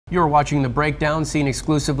You're watching The Breakdown, seen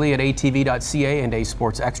exclusively at atv.ca and A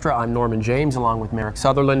Sports Extra. I'm Norman James, along with Merrick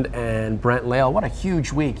Sutherland and Brent Lale. What a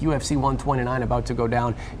huge week. UFC 129 about to go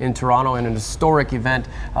down in Toronto in an historic event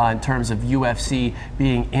in terms of UFC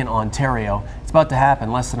being in Ontario. It's about to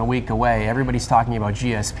happen less than a week away. Everybody's talking about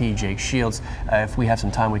GSP, Jake Shields. If we have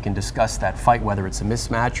some time, we can discuss that fight, whether it's a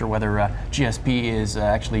mismatch or whether GSP is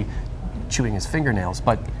actually chewing his fingernails.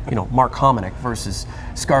 But, you know, Mark Hominick versus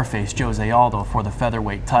Scarface Jose Aldo for the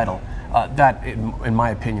featherweight title. That, in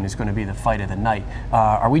my opinion, is going to be the fight of the night.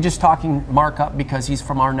 Are we just talking Mark up because he's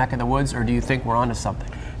from our neck of the woods, or do you think we're onto something?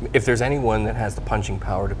 If there's anyone that has the punching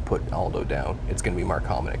power to put Aldo down, it's going to be Mark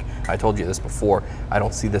Hominick. I told you this before. I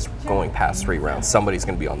don't see this going past 3 rounds. Somebody's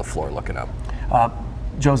going to be on the floor looking up.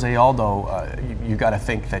 Jose Aldo, you got to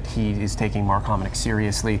think that he is taking Mark Hominick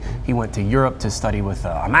seriously. He went to Europe to study with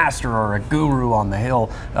a master or a guru on the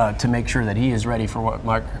hill to make sure that he is ready for what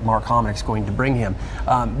Mark Hominick's going to bring him.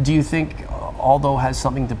 Do you think Aldo has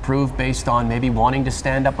something to prove based on maybe wanting to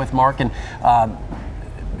stand up with Mark and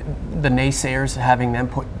the naysayers having them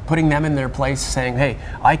putting them in their place, saying, hey,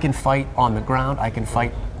 I can fight on the ground, I can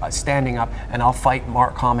fight standing up, and I'll fight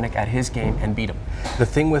Mark Hominick at his game and beat him? The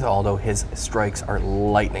thing with Aldo, his strikes are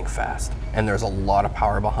lightning fast, and there's a lot of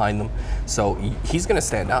power behind them. So he's going to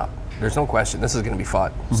stand up. There's no question. This is going to be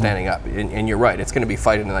fought standing up. And you're right, it's going to be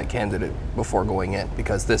fight of the night candidate before going in,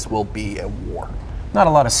 because this will be a war. Not a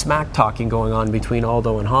lot of smack talking going on between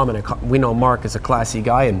Aldo and Hominick. We know Mark is a classy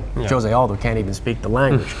guy, and Jose Aldo can't even speak the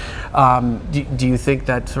language. Do you think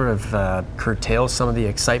that sort of curtails some of the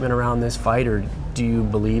excitement around this fight, or do you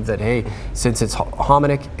believe that, hey, since it's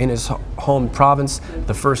Hominick in his home province,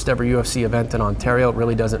 the first ever UFC event in Ontario, it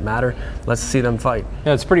really doesn't matter? Let's see them fight.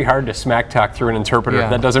 Yeah, it's pretty hard to smack talk through an interpreter. Yeah.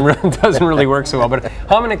 That doesn't really work so well. But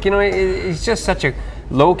Hominick, you know, he's just such a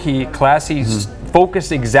low-key, classy,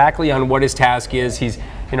 focused exactly on what his task is. He's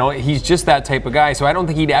just that type of guy. So I don't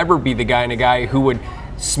think he'd ever be the guy who would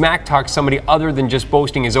smack talk somebody other than just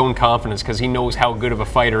boasting his own confidence, because he knows how good of a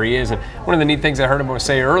fighter he is. And one of the neat things I heard him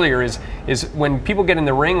say earlier is when people get in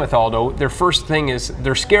the ring with Aldo, their first thing is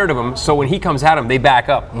they're scared of him, so when he comes at them, they back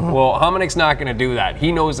up. Well, Hominick's not going to do that.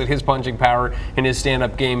 He knows that his punching power and his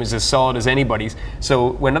stand-up game is as solid as anybody's.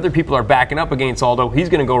 So when other people are backing up against Aldo, he's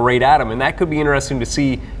going to go right at him, and that could be interesting to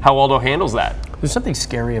see how Aldo handles that. There's something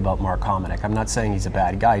scary about Mark Hominick. I'm not saying he's a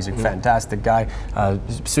bad guy. He's a fantastic guy,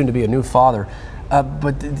 soon to be a new father.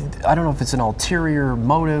 But I don't know if it's an ulterior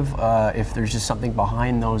motive, if there's just something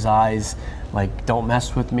behind those eyes, like, don't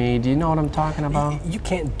mess with me. Do you know what I'm talking about? You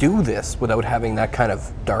can't do this without having that kind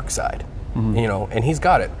of dark side, you know, and he's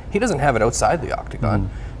got it. He doesn't have it outside the octagon.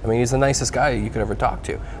 I mean, he's the nicest guy you could ever talk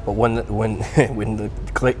to. But when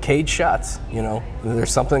the cage shuts, you know,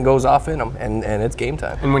 there's something goes off in him, and it's game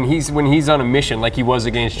time. And when he's on a mission, like he was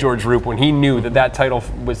against George Roop, when he knew that title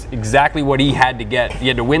was exactly what he had to get, he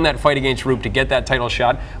had to win that fight against Roop to get that title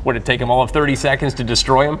shot. Would it take him all of 30 seconds to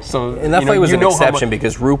destroy him? So, and that fight was an exception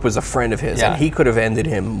because Roop was a friend of his, and he could have ended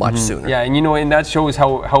him much sooner. Yeah, and and that shows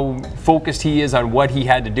how focused he is on what he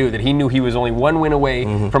had to do. That he knew he was only 1 win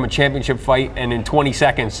away from a championship fight, and in 20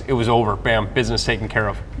 seconds. It was over. Bam, business taken care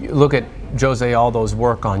of. You look at Jose Aldo's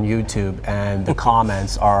work on YouTube, and the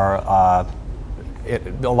comments are,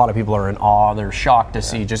 a lot of people are in awe. They're shocked to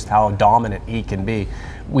see just how dominant he can be.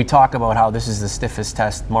 We talk about how this is the stiffest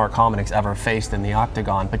test Mark Hominick's ever faced in the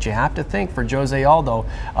octagon, but you have to think for Jose Aldo,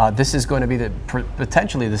 this is going to be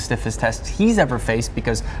potentially the stiffest test he's ever faced,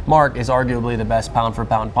 because Mark is arguably the best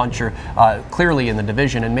pound-for-pound puncher, clearly in the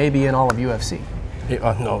division, and maybe in all of UFC.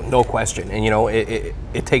 No question. And, you know,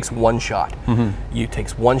 it takes one shot. You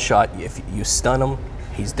takes one shot. If you stun him,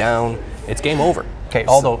 he's down. It's game over. Okay,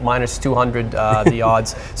 Aldo minus 200 the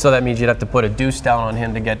odds, so that means you'd have to put a deuce down on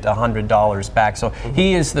him to get $100 back. So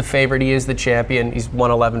he is the favorite. He is the champion. He's won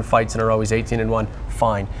 11 fights in a row. He's 18-1.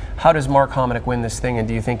 Fine. How does Mark Hominick win this thing, and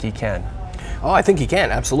do you think he can? Oh, I think he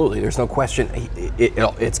can, absolutely. There's no question.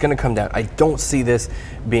 It's going to come down. I don't see this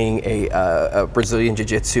being a Brazilian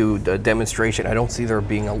Jiu-Jitsu demonstration. I don't see there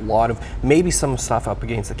being a lot of, maybe some stuff up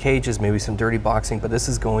against the cages, maybe some dirty boxing, but this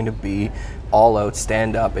is going to be all out,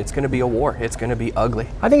 stand up. It's going to be a war. It's going to be ugly.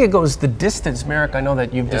 I think it goes the distance, Merrick. I know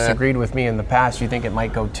that you've disagreed with me in the past. You think it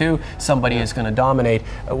might go 2. Somebody is going to dominate.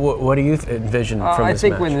 What do you envision from this match? I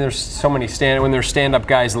think when there's so many stand-up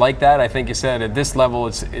guys like that, I think you said at this level,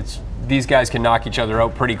 it's these guys can knock each other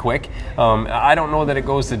out pretty quick. I don't know that it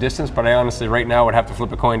goes the distance, but I honestly right now would have to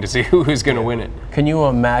flip a coin to see who's going to win it. Can you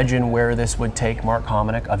imagine where this would take Mark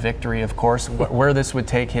Hominick? A victory, of course. Where this would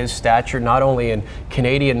take his stature, not only in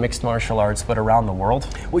Canadian mixed martial arts, but around the world?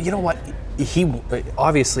 Well, you know what? he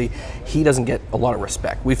obviously he doesn't get a lot of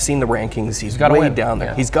respect. We've seen the rankings. He's way down there.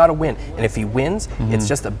 Yeah. He's got to win, and if he wins, it's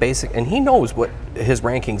just a basic. And he knows what his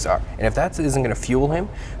rankings are. And if that isn't going to fuel him,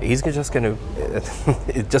 he's just going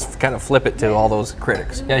to just kind of flip it to all those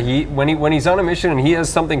critics. Yeah, when he's on a mission and he has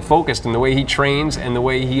something focused in the way he trains and the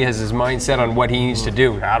way he has his mindset on what he needs to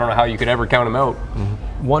do, I don't know how you could ever count him out.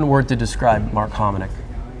 One word to describe Mark Hominick: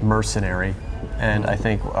 mercenary. And I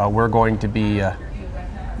think we're going to be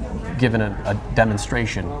given a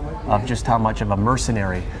demonstration of just how much of a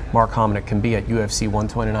mercenary Mark Hominick can be at UFC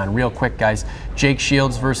 129. Real quick, guys, Jake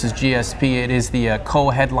Shields versus GSP. It is the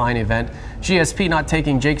co-headline event. GSP not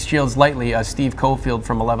taking Jake Shields lightly. Steve Cofield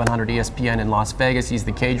from 1100 ESPN in Las Vegas. He's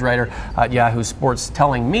the cage writer at Yahoo Sports,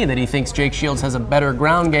 telling me that he thinks Jake Shields has a better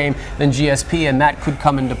ground game than GSP, and that could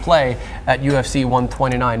come into play at UFC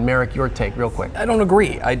 129. Merrick, your take, real quick. I don't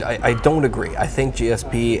agree. I don't agree. I think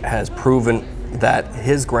GSP has proven that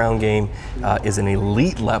his ground game is an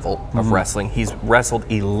elite level of wrestling. He's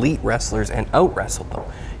wrestled elite wrestlers and out-wrestled them,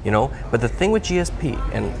 you know. But the thing with GSP,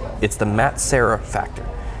 and it's the Matt Serra factor,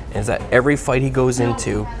 is that every fight he goes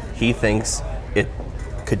into, he thinks it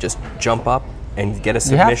could just jump up and get a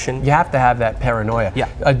submission. You have to have that paranoia.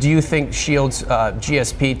 Yeah. Do you think Shields,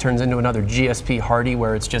 GSP turns into another GSP Hardy,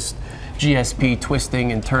 where it's just GSP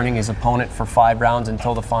twisting and turning his opponent for 5 rounds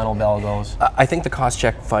until the final bell goes? I think the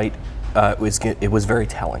Koscheck fight was very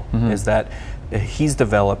telling. Is that he's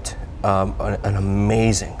developed an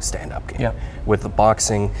amazing stand-up game with the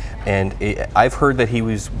boxing, and I've heard that he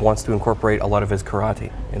wants to incorporate a lot of his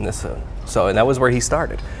karate in this. And that was where he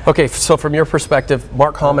started. Okay, so from your perspective,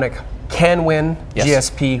 Mark Hominick can win.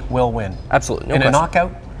 Yes. GSP will win. Absolutely, no in question. a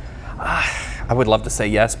knockout. I would love to say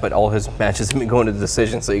yes, but all his matches have been going to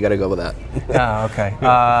decision, so you got to go with that. Okay.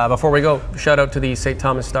 Before we go, shout out to the St.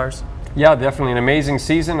 Thomas Stars. Yeah, definitely an amazing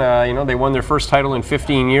season. You know, they won their first title in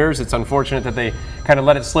 15 years. It's unfortunate that they kind of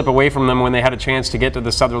let it slip away from them when they had a chance to get to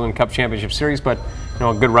the Sutherland Cup Championship Series, but you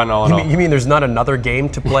know, a good run all in all. You mean there's not another game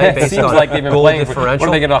to play based seems on like they've been goal playing. differential? What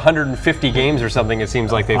are they get 150 games or something? It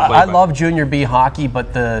seems like they've played. I love Junior B hockey,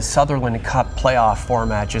 but the Sutherland Cup playoff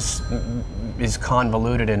format just is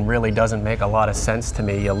convoluted and really doesn't make a lot of sense to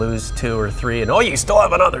me. You lose 2 or 3 and you still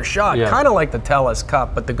have another shot. Kind of like the TELUS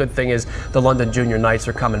Cup, but the good thing is the London Junior Knights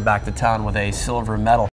are coming back to town with a silver medal.